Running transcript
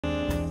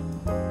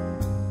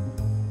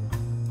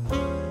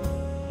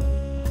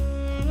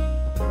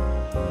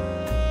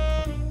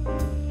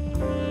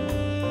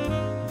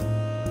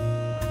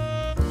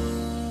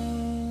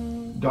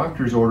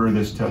Doctors order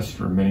this test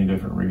for many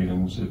different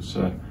reasons. It's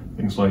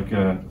things like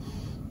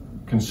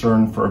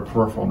concern for a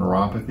peripheral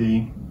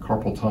neuropathy.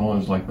 Carpal tunnel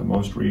is like the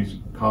most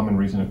common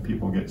reason that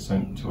people get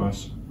sent to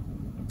us.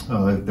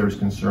 There's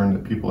concern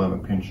that people have a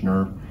pinched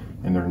nerve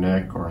in their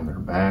neck or in their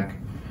back.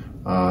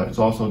 It's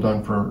also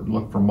done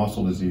look for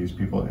muscle disease,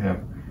 people that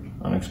have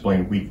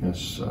unexplained weakness,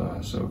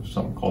 so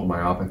something called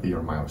myopathy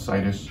or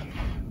myositis.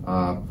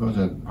 Those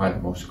are probably the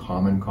most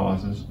common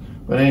causes.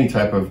 But any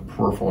type of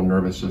peripheral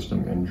nervous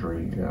system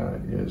injury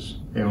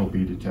it'll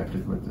be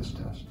detected with this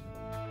test.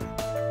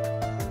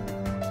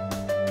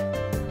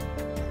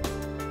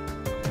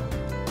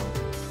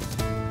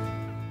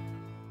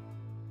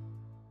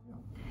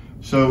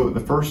 So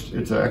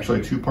it's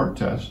actually a two-part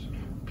test.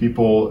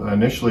 People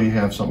initially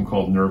have something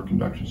called nerve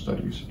conduction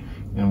studies,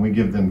 and we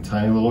give them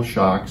tiny little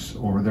shocks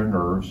over their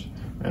nerves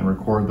and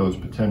record those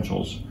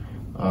potentials.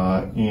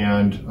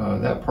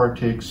 That part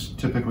takes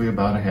typically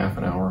about a half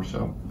an hour or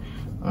so.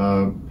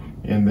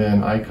 And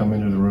then I come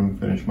into the room,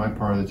 finish my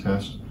part of the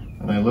test,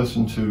 and I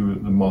listen to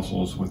the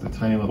muscles with a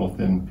tiny little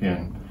thin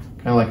pin,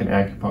 kind of like an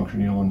acupuncture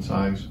needle in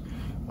size.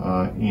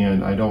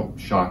 And I don't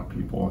shock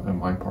people in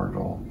my part at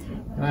all.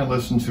 And I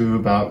listen to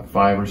about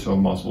 5 or so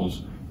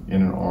muscles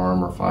in an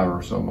arm or 5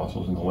 or so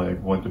muscles in the leg,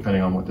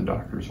 depending on what the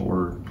doctor's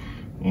ordered.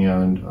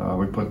 And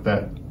we put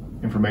that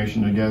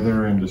information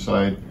together and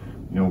decide,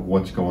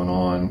 what's going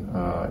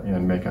on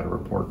and make out a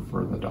report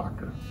for the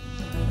doctor.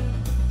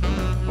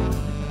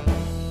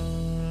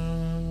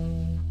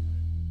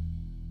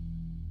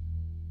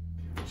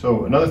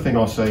 So another thing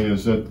I'll say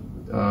is that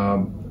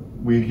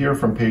we hear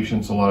from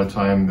patients a lot of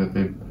time that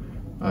they've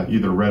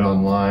either read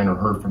online or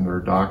heard from their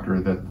doctor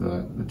that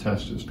the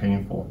test is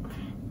painful,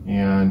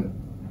 and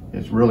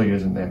it really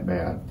isn't that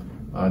bad.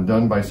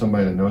 Done by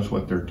somebody that knows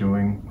what they're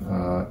doing,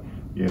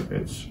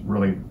 it's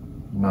really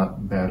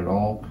not bad at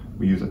all.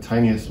 We use the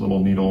tiniest little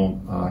needle,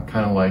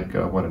 kind of like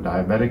what a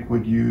diabetic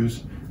would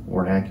use,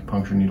 or an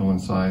acupuncture needle in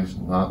size,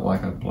 not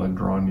like a blood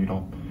draw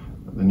needle.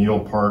 The needle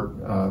part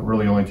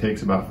really only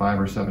takes about 5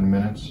 or 7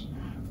 minutes,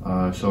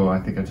 so I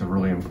think it's a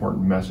really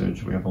important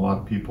message. We have a lot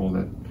of people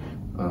that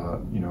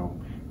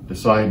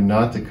decide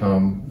not to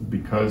come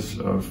because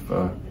of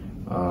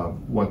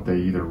what they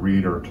either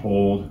read or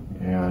told,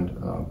 and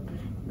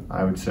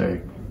I would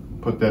say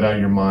put that out of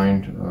your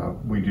mind.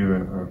 We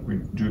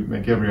do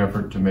make every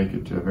effort to make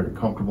it very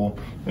comfortable,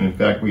 and in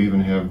fact we even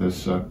have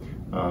this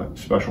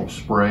special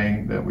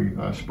spray that we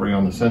spray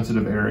on the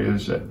sensitive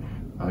areas, that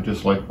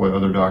just like what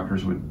other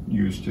doctors would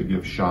use to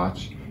give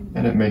shots,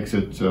 and it makes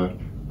it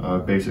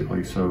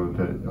basically so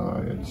that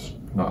it's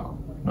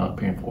not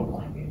painful at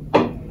all.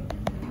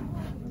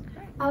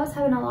 I was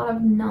having a lot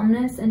of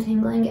numbness and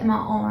tingling in my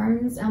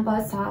arms on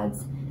both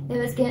sides. It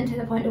was getting to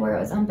the point to where it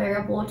was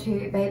unbearable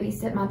to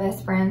babysit my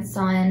best friend's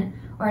son,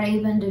 or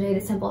even to do the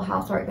simple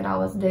housework that I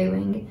was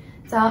doing.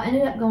 So I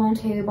ended up going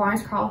to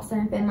Barnes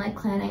Crossing Family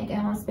Clinic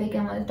and was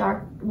speaking with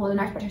the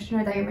nurse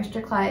practitioner there,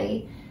 Mr.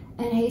 Clay,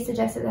 and he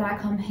suggested that I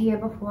come here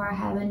before I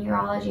have a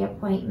neurology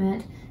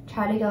appointment,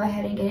 try to go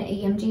ahead and get an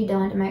EMG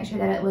done to make sure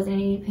that it wasn't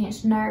any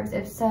pinched nerves.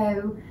 If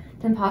so,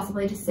 then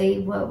possibly to see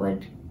what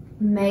would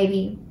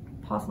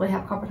possibly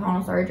have carpal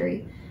tunnel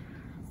surgery.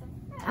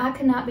 I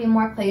could not be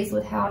more pleased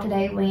with how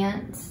today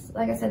went.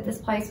 Like I said, this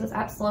place was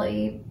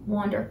absolutely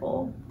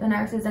wonderful. The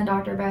nurses and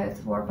doctor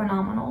both were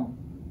phenomenal.